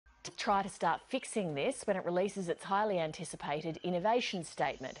to try to start fixing this when it releases its highly anticipated innovation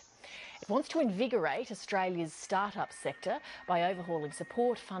statement. It wants to invigorate Australia's startup sector by overhauling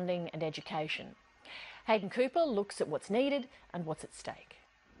support, funding and education. Hayden Cooper looks at what's needed and what's at stake.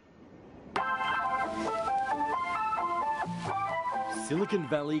 Silicon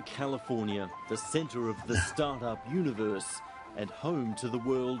Valley, California, the centre of the startup universe and home to the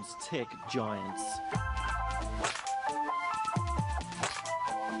world's tech giants.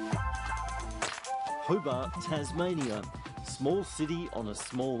 Hobart, Tasmania, small city on a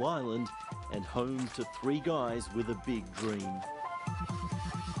small island and home to three guys with a big dream.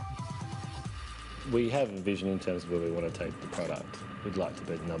 We have a vision in terms of where we want to take the product. We'd like to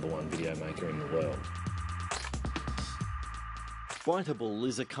be the #1 video maker in the world. Biteable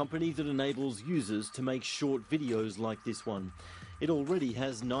is a company that enables users to make short videos like this one. It already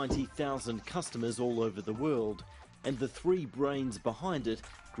has 90,000 customers all over the world, and the three brains behind it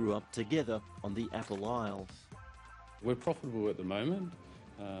grew up together on the Apple Isle. We're profitable at the moment.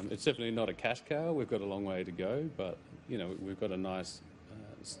 It's definitely not a cash cow. We've got a long way to go, but we've got a nice,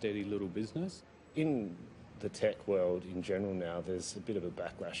 steady little business. In the tech world in general now, there's a bit of a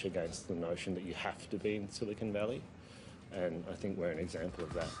backlash against the notion that you have to be in Silicon Valley, and I think we're an example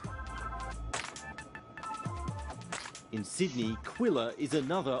of that. In Sydney, Qwilla is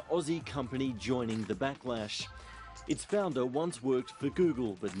another Aussie company joining the backlash. Its founder once worked for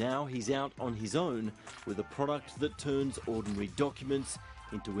Google, but now he's out on his own with a product that turns ordinary documents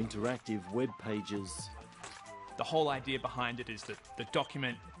into interactive web pages. The whole idea behind it is that the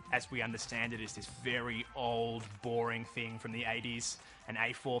document, as we understand it, is this very old, boring thing from the 80s, an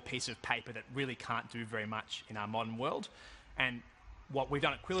A4 piece of paper that really can't do very much in our modern world. And what we've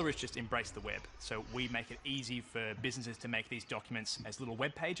done at Qwilla is just embrace the web. So we make it easy for businesses to make these documents as little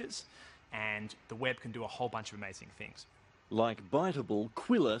web pages, and the web can do a whole bunch of amazing things. Like Biteable,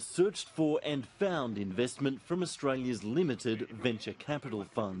 Qwilla searched for and found investment from Australia's limited venture capital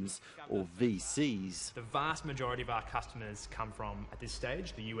funds, or VCs. The vast majority of our customers come from, at this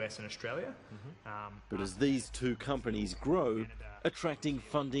stage, the US and Australia. But as these two companies grow, attracting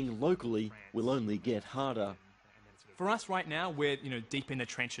funding locally will only get harder. For us right now, we're deep in the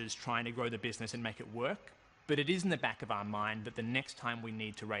trenches trying to grow the business and make it work. But it is in the back of our mind that the next time we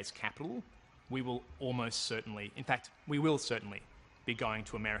need to raise capital, we will almost certainly, in fact, we will certainly be going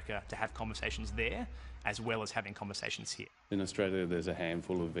to America to have conversations there, as well as having conversations here. In Australia, there's a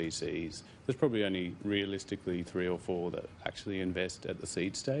handful of VCs. There's probably only realistically 3 or 4 that actually invest at the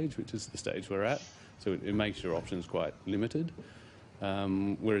seed stage, which is the stage we're at. So it makes your options quite limited.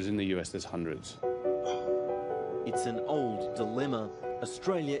 Whereas in the US, there's hundreds. It's an old dilemma.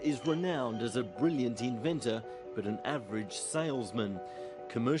 Australia is renowned as a brilliant inventor, but an average salesman.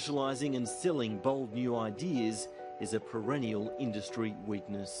 Commercialising and selling bold new ideas is a perennial industry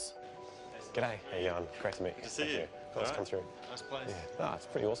weakness. G'day, how you going? Great to meet you. Good to see you. Nice to come through. Nice place. Yeah. It's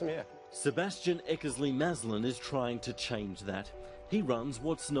pretty awesome, yeah. Sebastian Eckersley-Maslin is trying to change that. He runs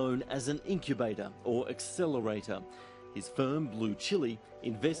what's known as an incubator or accelerator. His firm, Blue Chili,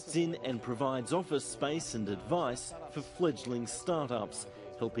 invests in and provides office space and advice for fledgling startups,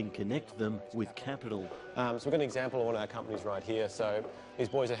 helping connect them with capital. So we've got an example of one of our companies right here. So these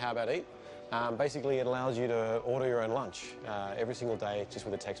boys at How About Eat, basically it allows you to order your own lunch every single day just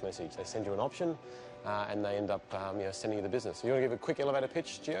with a text message. They send you an option and they end up sending you the business. You want to give a quick elevator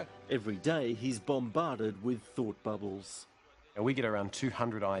pitch, Gio? Every day he's bombarded with thought bubbles. We get around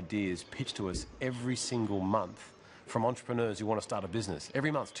 200 ideas pitched to us every single month from entrepreneurs who want to start a business. Every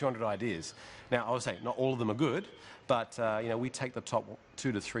month, 200 ideas. Now, I would say not all of them are good, but we take the top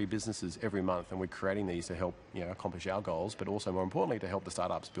 2 to 3 businesses every month, and we're creating these to help accomplish our goals, but also more importantly to help the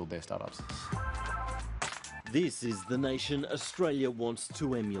startups build their startups. This is the nation Australia wants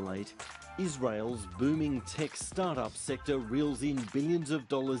to emulate. Israel's booming tech startup sector reels in billions of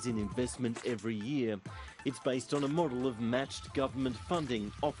dollars in investment every year. It's based on a model of matched government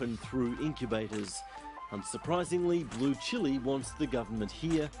funding, often through incubators. Unsurprisingly, Blue Chili wants the government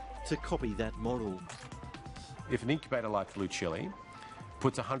here to copy that model. If an incubator like Blue Chili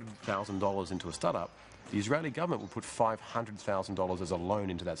puts $100,000 into a startup, the Israeli government will put $500,000 as a loan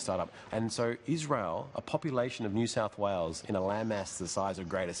into that startup. And so Israel, a population of New South Wales in a landmass the size of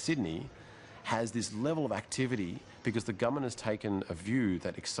Greater Sydney, has this level of activity because the government has taken a view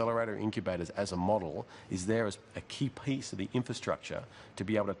that accelerator incubators as a model is there as a key piece of the infrastructure to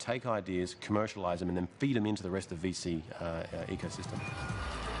be able to take ideas, commercialise them and then feed them into the rest of the VC ecosystem.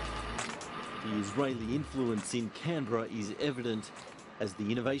 The Israeli influence in Canberra is evident. As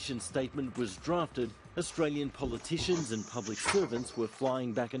the innovation statement was drafted, Australian politicians and public servants were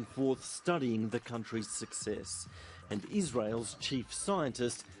flying back and forth studying the country's success. And Israel's chief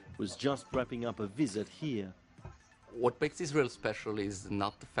scientist was just wrapping up a visit here. What makes Israel special is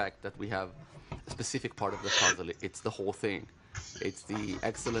not the fact that we have a specific part of the puzzle, it's the whole thing. It's the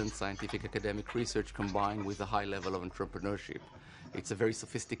excellent scientific academic research combined with a high level of entrepreneurship. It's a very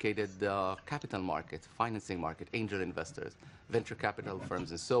sophisticated capital market, financing market, angel investors, venture capital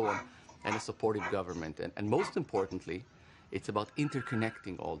firms and so on, and a supportive government. And most importantly, it's about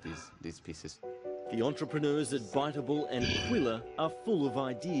interconnecting all these pieces. The entrepreneurs at Biteable and Quilla are full of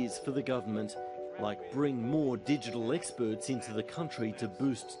ideas for the government, like bring more digital experts into the country to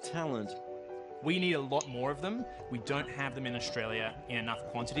boost talent. We need a lot more of them. We don't have them in Australia in enough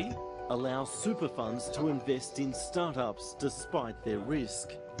quantity. Allow super funds to invest in startups despite their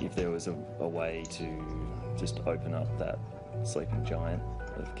risk. If there was a way to just open up that sleeping giant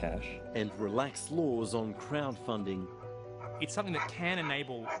of cash. And relax laws on crowdfunding. It's something that can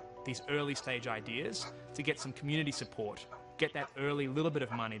enable these early stage ideas to get some community support, get that early little bit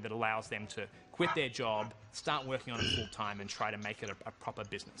of money that allows them to quit their job, start working on it full time and try to make it a proper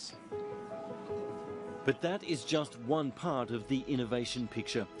business. But that is just one part of the innovation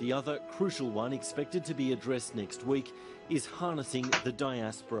picture. The other crucial one, expected to be addressed next week, is harnessing the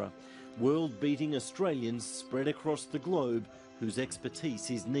diaspora. World-beating Australians spread across the globe whose expertise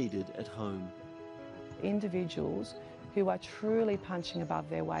is needed at home. Individuals who are truly punching above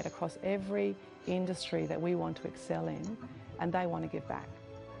their weight across every industry that we want to excel in, and they want to give back.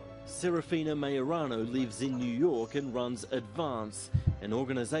 Serafina Majorano lives in New York and runs Advance, an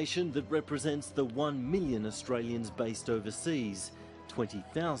organisation that represents the 1 million Australians based overseas.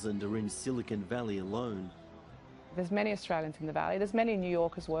 20,000 are in Silicon Valley alone. There's many Australians in the Valley. There's many in New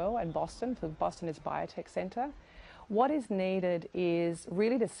York as well, and Boston. So Boston is Biotech Centre. What is needed is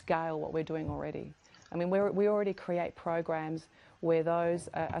really to scale what we're doing already. I mean, we already create programs where those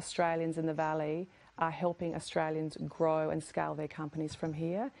Australians in the Valley are helping Australians grow and scale their companies from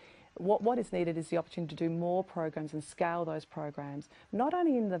here. What is needed is the opportunity to do more programs and scale those programs, not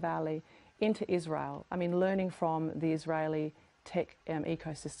only in the Valley, into Israel. I mean, learning from the Israeli tech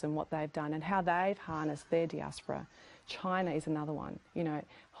ecosystem, what they've done and how they've harnessed their diaspora. China is another one, you know,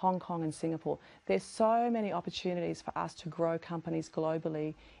 Hong Kong and Singapore. There's so many opportunities for us to grow companies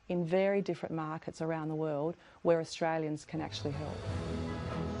globally in very different markets around the world where Australians can actually help.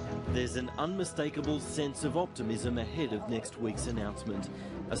 There's an unmistakable sense of optimism ahead of next week's announcement.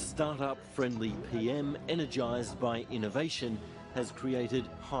 A startup-friendly PM energised by innovation has created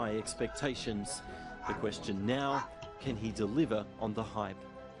high expectations. The question now, can he deliver on the hype?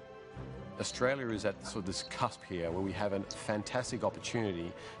 Australia is at sort of this cusp here where we have a fantastic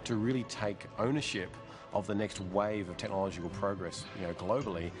opportunity to really take ownership of the next wave of technological progress, you know,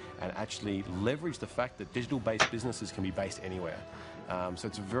 globally, and actually leverage the fact that digital-based businesses can be based anywhere. So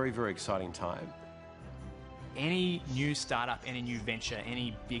it's a very, very exciting time. Any new startup, any new venture,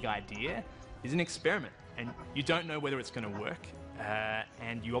 any big idea is an experiment, and you don't know whether it's going to work.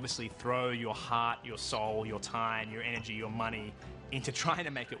 And you obviously throw your heart, your soul, your time, your energy, your money into trying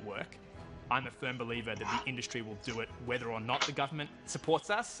to make it work. I'm a firm believer that the industry will do it whether or not the government supports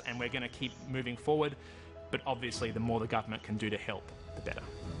us, and we're going to keep moving forward. But obviously, the more the government can do to help, the better.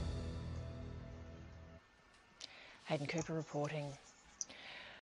 Hayden Cooper reporting.